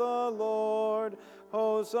of the Lord.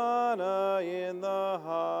 Hosanna in the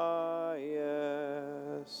highest.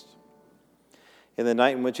 In the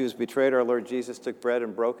night in which he was betrayed, our Lord Jesus took bread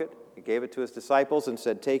and broke it. He gave it to his disciples and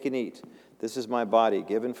said, "Take and eat. This is my body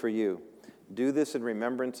given for you. Do this in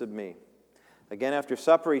remembrance of me." Again, after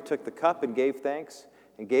supper, he took the cup and gave thanks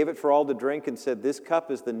and gave it for all to drink and said, "This cup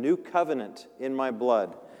is the new covenant in my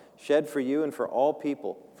blood, shed for you and for all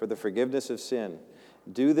people for the forgiveness of sin.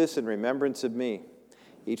 Do this in remembrance of me."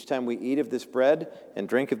 Each time we eat of this bread and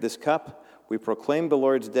drink of this cup, we proclaim the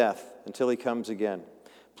Lord's death until he comes again.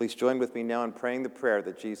 Please join with me now in praying the prayer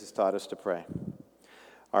that Jesus taught us to pray.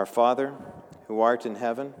 Our Father, who art in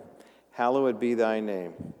heaven, hallowed be thy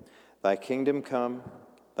name. Thy kingdom come,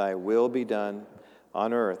 thy will be done,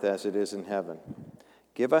 on earth as it is in heaven.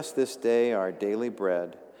 Give us this day our daily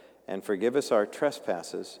bread, and forgive us our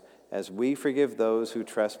trespasses, as we forgive those who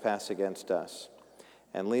trespass against us.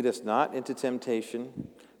 And lead us not into temptation,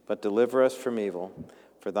 but deliver us from evil.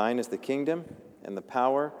 For thine is the kingdom, and the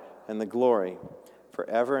power, and the glory,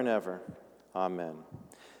 forever and ever. Amen.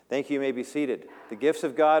 Thank you. You may be seated. The gifts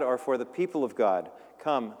of God are for the people of God.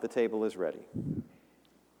 Come, the table is ready.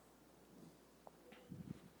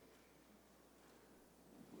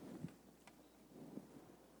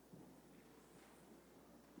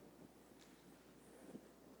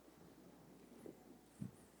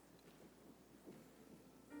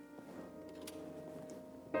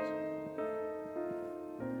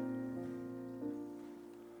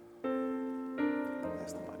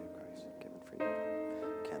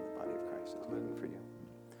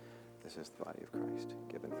 This is the body of Christ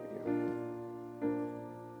given for you.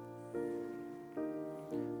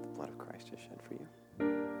 The blood of Christ is shed for you.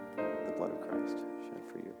 The blood of Christ shed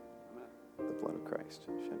for you. The blood of Christ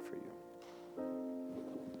shed for you.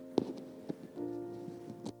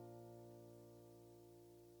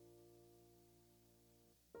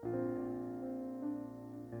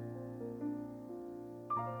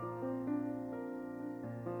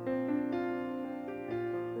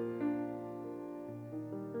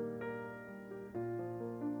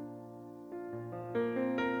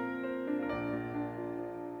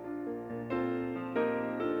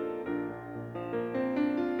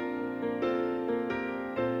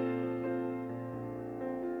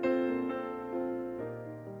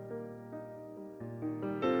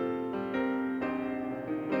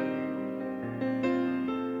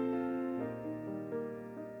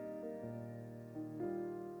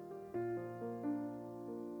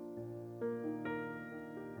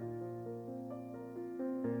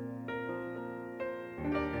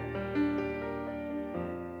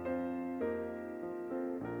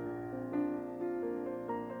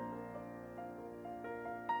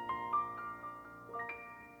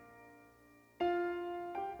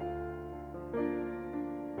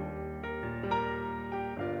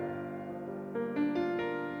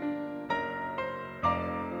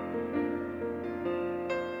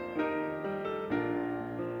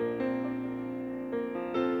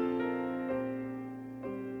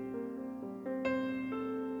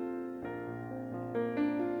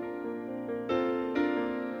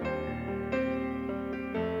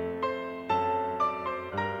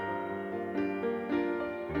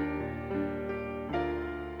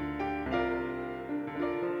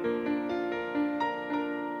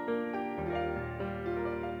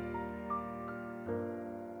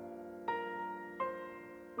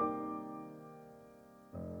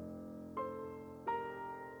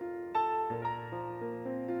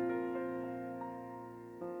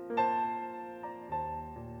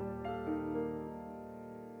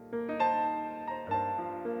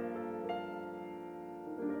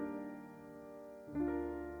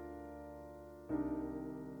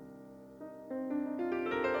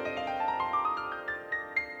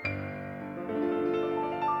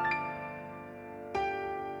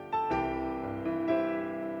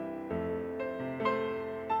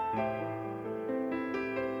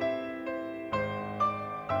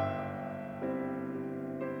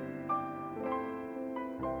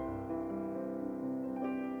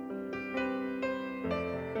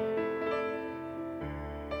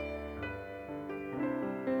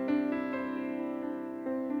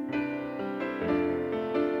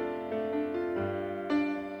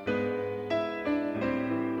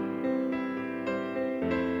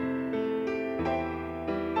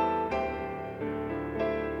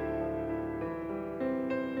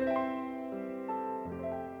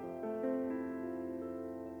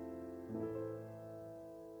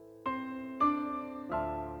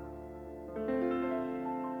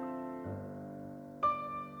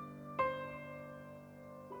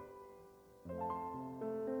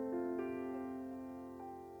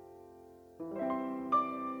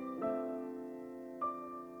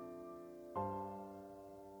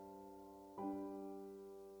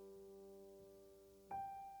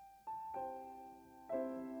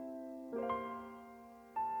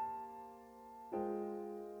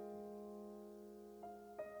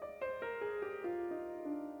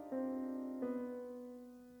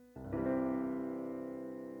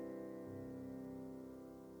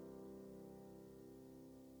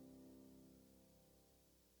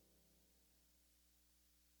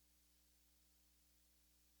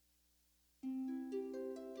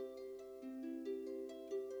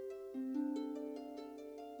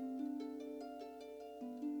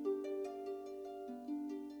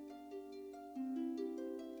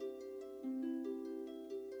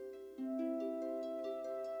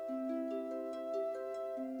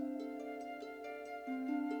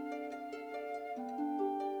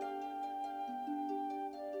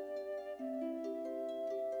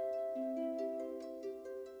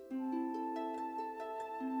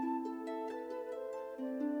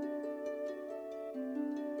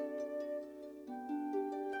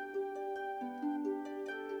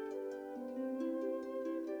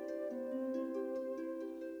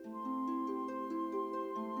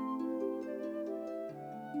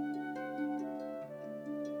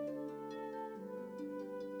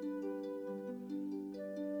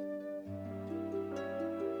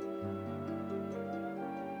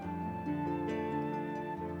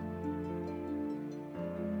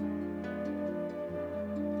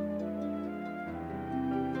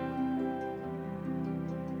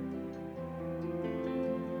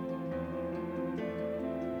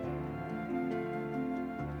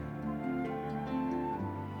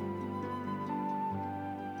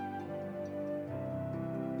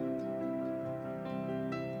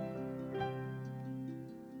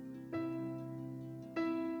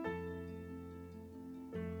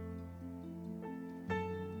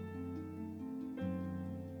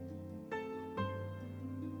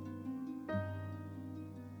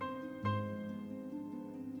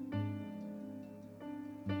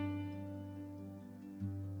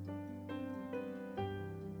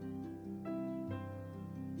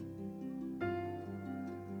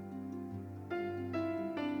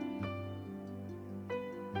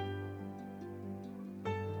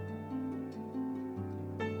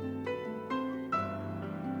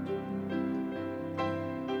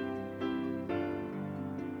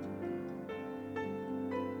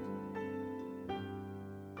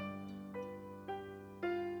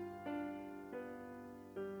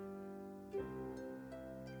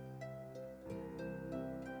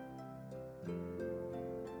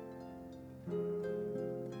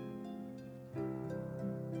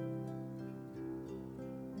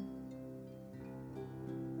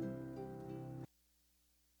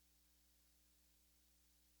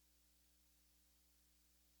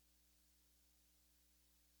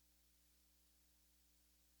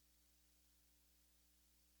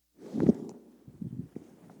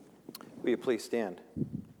 Will you please stand?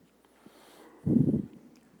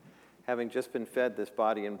 Having just been fed this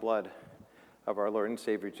body and blood of our Lord and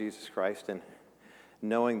Savior Jesus Christ, and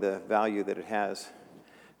knowing the value that it has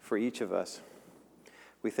for each of us,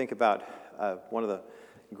 we think about one of the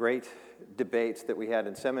great debates that we had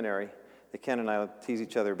in seminary that Ken and I tease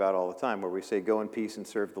each other about all the time, where we say, go in peace and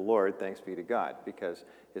serve the Lord, thanks be to God, because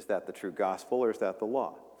is that the true gospel or is that the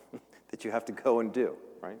law that you have to go and do,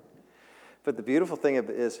 right? But the beautiful thing of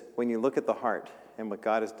it is when you look at the heart and what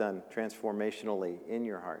God has done transformationally in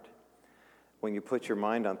your heart, when you put your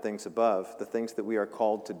mind on things above, the things that we are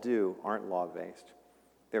called to do aren't law-based.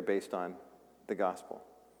 They're based on the gospel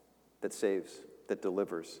that saves, that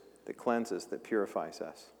delivers, that cleanses, that purifies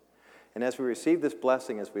us. And as we receive this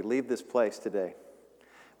blessing, as we leave this place today,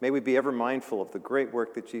 may we be ever mindful of the great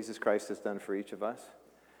work that Jesus Christ has done for each of us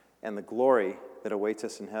and the glory that awaits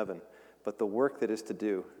us in heaven, but the work that is to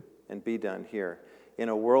do and be done here in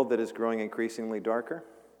a world that is growing increasingly darker.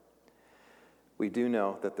 We do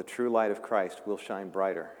know that the true light of Christ will shine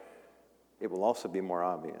brighter. It will also be more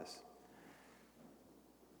obvious.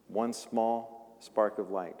 One small spark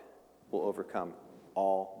of light will overcome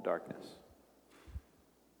all darkness.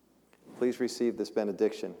 Please receive this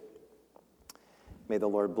benediction. May the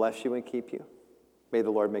Lord bless you and keep you. May the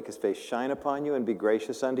Lord make his face shine upon you and be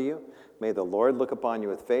gracious unto you. May the Lord look upon you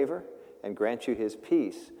with favor and grant you his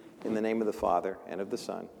peace, in the name of the Father, and of the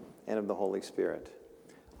Son, and of the Holy Spirit.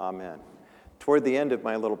 Amen. Toward the end of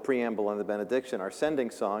my little preamble on the benediction, our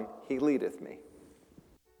sending song, He Leadeth Me.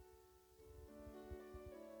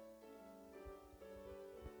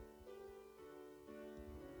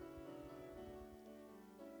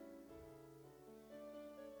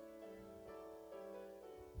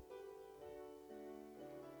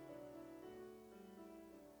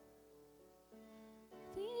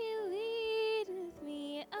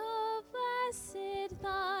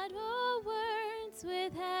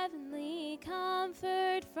 With heavenly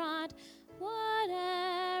comfort fraught,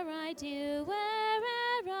 whate'er I do,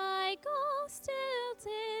 where'er I go, still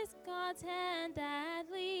 'tis God's hand that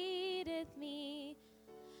leadeth me.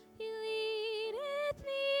 He leadeth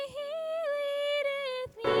me, He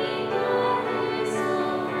leadeth me, by His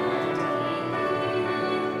own hand He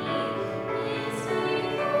leadeth me. His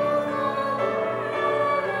faithful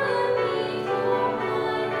forever before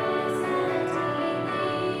my His hand He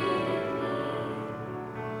leadeth me.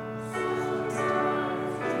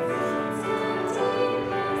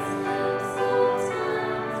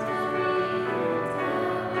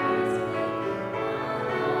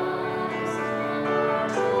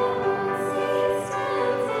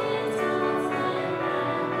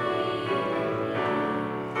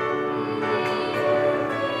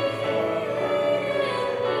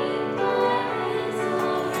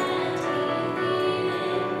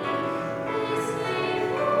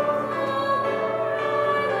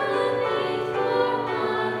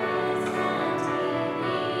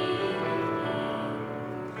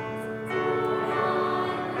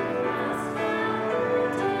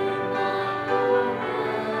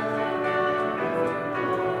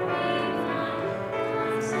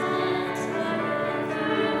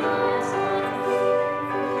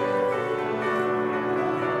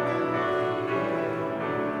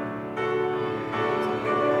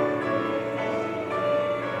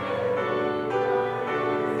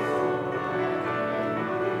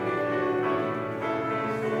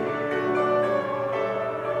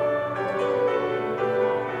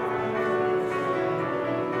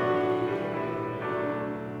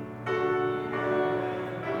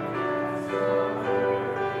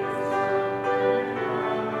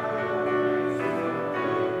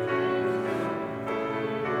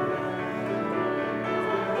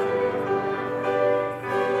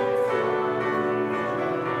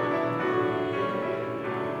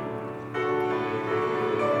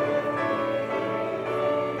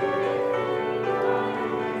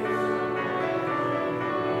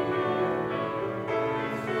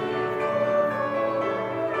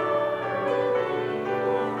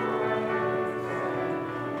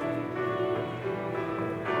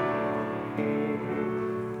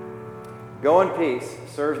 Go in peace,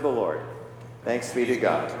 serve the Lord. Thanks be to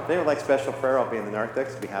God. If anyone would like special prayer, I'll be in the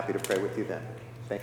narthex. I'll be happy to pray with you then.